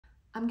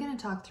I'm going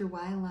to talk through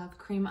why I love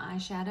cream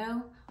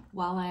eyeshadow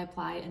while I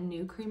apply a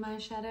new cream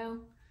eyeshadow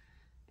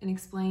and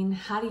explain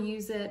how to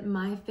use it,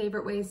 my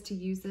favorite ways to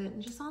use it,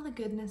 and just all the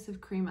goodness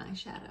of cream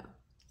eyeshadow.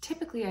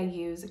 Typically I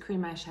use a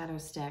cream eyeshadow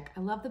stick.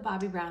 I love the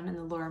Bobbi Brown and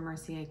the Laura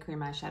Mercier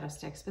cream eyeshadow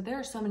sticks, but there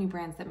are so many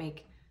brands that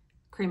make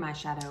cream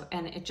eyeshadow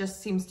and it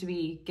just seems to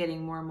be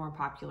getting more and more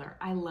popular.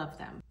 I love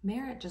them.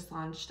 Merit just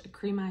launched a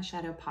cream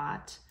eyeshadow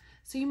pot.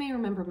 So you may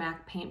remember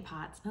MAC paint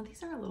pots. Now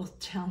these are a little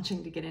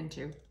challenging to get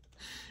into.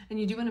 And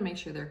you do want to make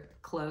sure they're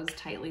closed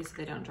tightly so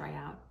they don't dry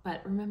out.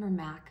 But remember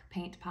MAC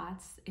paint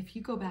pots? If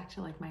you go back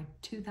to like my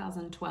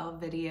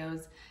 2012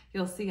 videos,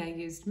 you'll see I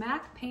used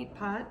MAC paint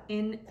pot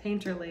in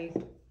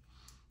Painterly.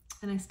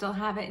 And I still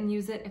have it and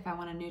use it if I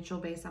want a neutral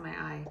base on my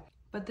eye.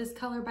 But this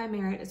color by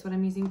Merit is what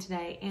I'm using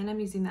today, and I'm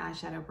using the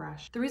eyeshadow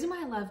brush. The reason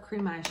why I love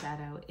cream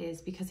eyeshadow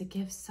is because it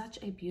gives such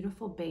a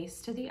beautiful base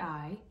to the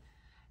eye,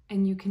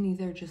 and you can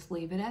either just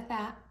leave it at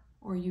that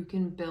or you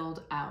can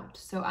build out.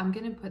 So I'm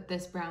gonna put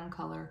this brown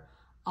color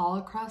all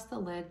across the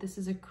lid. This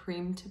is a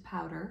cream to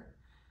powder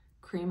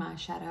cream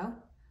eyeshadow.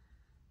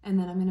 And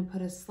then I'm gonna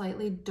put a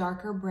slightly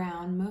darker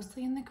brown,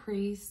 mostly in the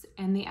crease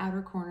and the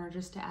outer corner,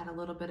 just to add a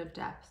little bit of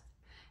depth.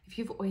 If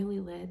you have oily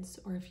lids,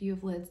 or if you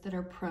have lids that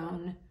are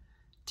prone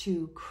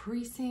to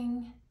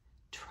creasing,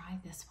 try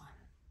this one.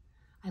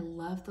 I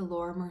love the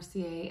Laura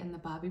Mercier and the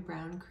Bobbi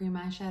Brown cream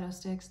eyeshadow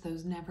sticks.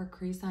 Those never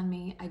crease on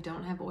me. I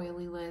don't have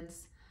oily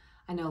lids.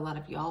 I know a lot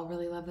of y'all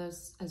really love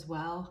those as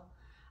well.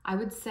 I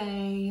would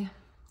say,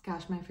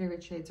 gosh, my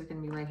favorite shades are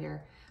gonna be right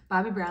here.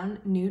 Bobbi Brown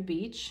Nude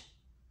Beach,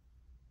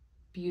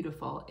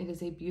 beautiful. It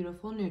is a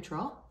beautiful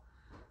neutral.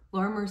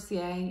 Laura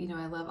Mercier, you know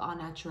I love Au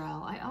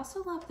Naturel. I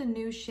also love the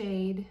new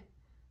shade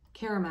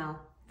Caramel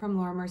from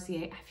Laura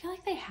Mercier. I feel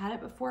like they had it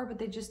before, but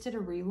they just did a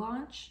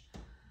relaunch.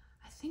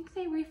 I think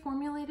they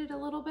reformulated a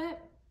little bit,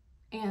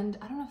 and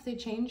I don't know if they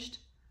changed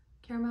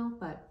Caramel,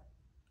 but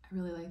I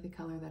really like the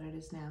color that it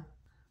is now.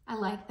 I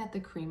like that the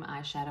cream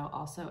eyeshadow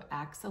also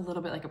acts a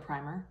little bit like a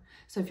primer.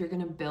 So if you're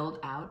gonna build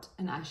out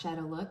an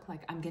eyeshadow look,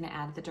 like I'm gonna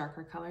add the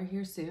darker color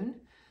here soon,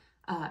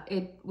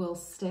 it will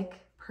stick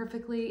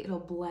perfectly. It'll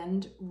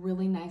blend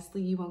really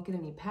nicely. You won't get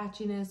any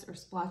patchiness or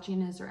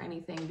splotchiness or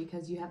anything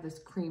because you have this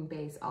cream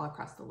base all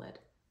across the lid.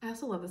 I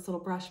also love this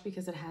little brush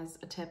because it has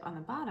a tip on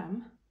the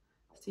bottom,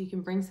 so you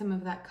can bring some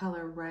of that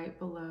color right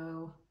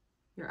below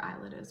your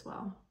eyelid as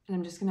well. And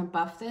I'm just gonna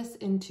buff this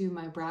into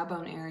my brow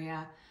bone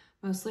area,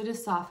 mostly to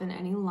soften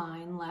any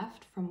line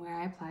left from where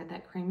I applied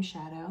that cream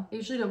shadow. I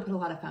usually don't put a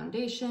lot of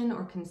foundation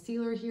or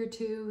concealer here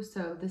too,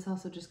 so this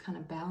also just kind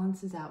of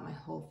balances out my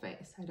whole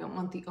face. I don't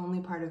want the only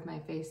part of my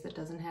face that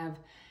doesn't have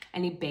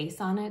any base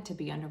on it to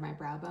be under my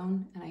brow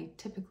bone, and I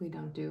typically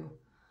don't do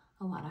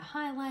a lot of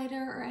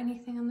highlighter or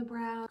anything on the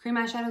brow. Cream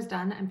eyeshadow's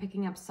done. I'm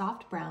picking up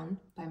Soft Brown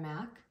by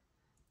MAC.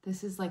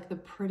 This is like the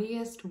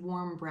prettiest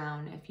warm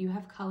brown. If you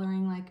have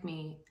coloring like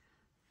me,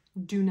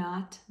 do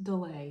not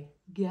delay.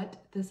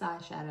 Get this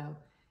eyeshadow.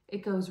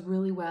 It goes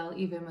really well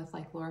even with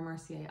like Laura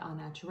Mercier Au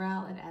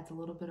Naturel. It adds a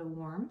little bit of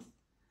warmth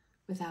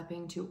without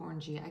being too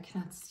orangey. I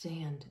cannot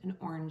stand an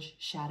orange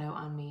shadow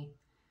on me.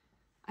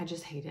 I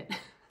just hate it.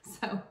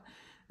 So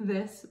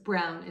this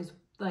brown is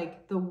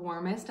like the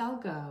warmest I'll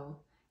go.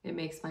 It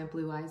makes my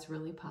blue eyes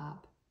really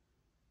pop,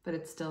 but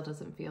it still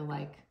doesn't feel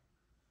like,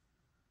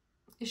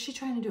 is she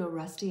trying to do a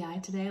rusty eye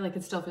today? Like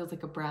it still feels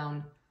like a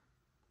brown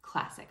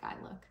classic eye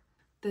look.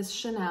 This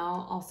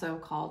Chanel, also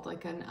called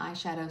like an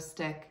eyeshadow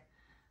stick,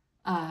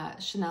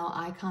 Chanel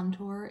Eye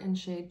Contour in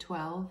shade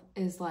 12,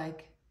 is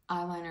like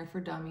eyeliner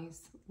for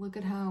dummies. Look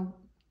at how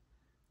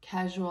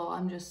casual,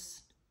 I'm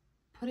just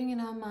putting it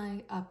on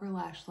my upper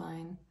lash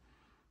line.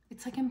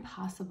 It's like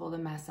impossible to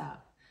mess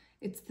up.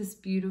 It's this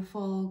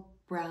beautiful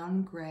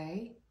brown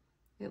gray.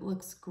 It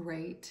looks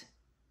great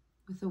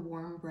with a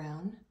warm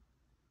brown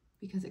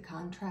because it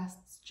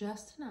contrasts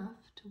just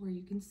enough to where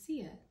you can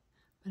see it,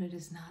 but it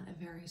is not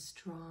a very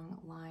strong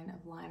line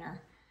of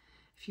liner.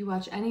 If you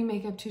watch any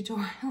makeup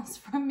tutorials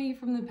from me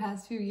from the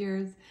past few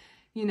years,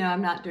 you know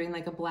I'm not doing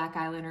like a black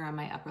eyeliner on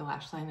my upper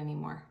lash line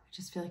anymore. I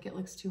just feel like it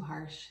looks too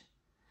harsh.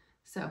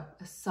 So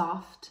a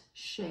soft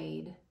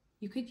shade.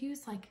 You could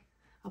use like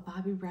a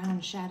Bobbi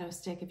Brown shadow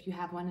stick if you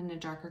have one in a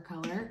darker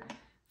color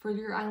for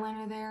your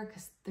eyeliner there,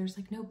 because there's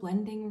like no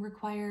blending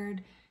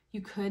required. You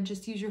could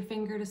just use your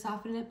finger to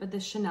soften it, but the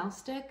Chanel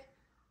stick,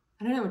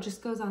 I don't know, it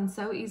just goes on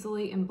so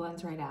easily and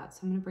blends right out. So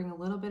I'm gonna bring a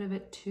little bit of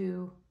it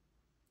to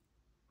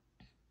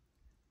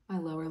my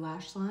lower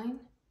lash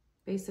line,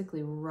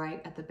 basically right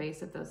at the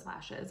base of those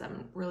lashes.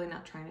 I'm really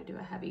not trying to do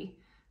a heavy,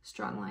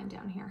 strong line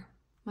down here.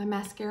 My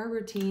mascara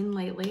routine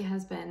lately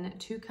has been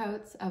 2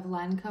 coats of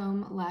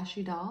Lancome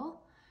Lashy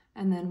Doll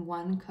and then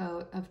 1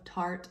 coat of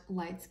Tarte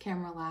Lights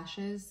Camera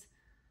Lashes.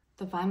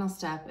 The final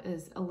step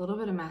is a little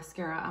bit of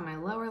mascara on my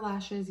lower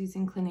lashes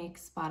using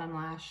Clinique's Bottom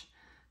Lash.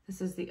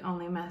 This is the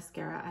only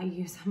mascara I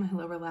use on my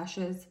lower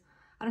lashes.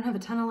 I don't have a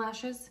ton of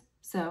lashes,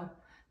 so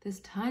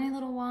this tiny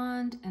little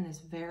wand and this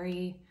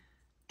very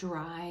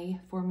dry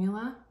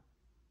formula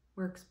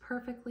works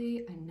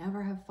perfectly. I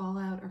never have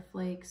fallout or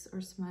flakes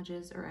or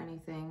smudges or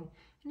anything.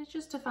 and it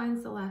just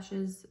defines the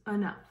lashes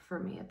enough for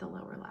me at the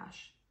lower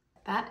lash.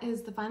 That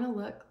is the final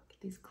look.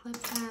 Get these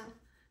clips out,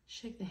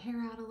 shake the hair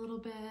out a little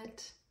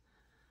bit.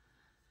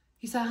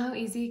 You saw how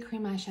easy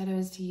cream eyeshadow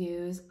is to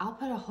use. I'll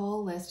put a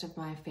whole list of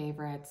my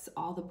favorites,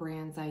 all the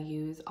brands I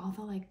use, all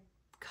the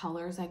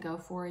colors I go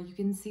for. You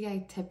can see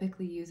I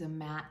typically use a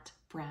matte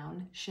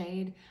brown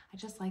shade. I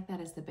just like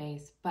that as the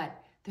base,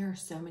 but there are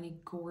so many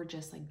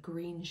gorgeous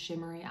green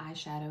shimmery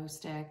eyeshadow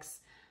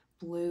sticks,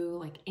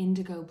 blue,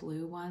 indigo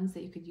blue ones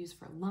that you could use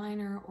for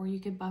liner, or you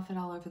could buff it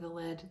all over the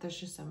lid. There's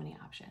just so many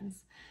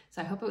options.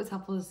 So I hope it was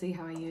helpful to see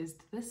how I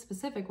used this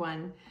specific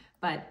one,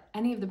 but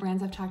any of the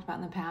brands I've talked about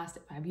in the past,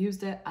 if I've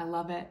used it, I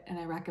love it and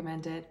I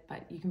recommend it,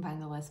 but you can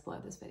find the list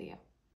below this video.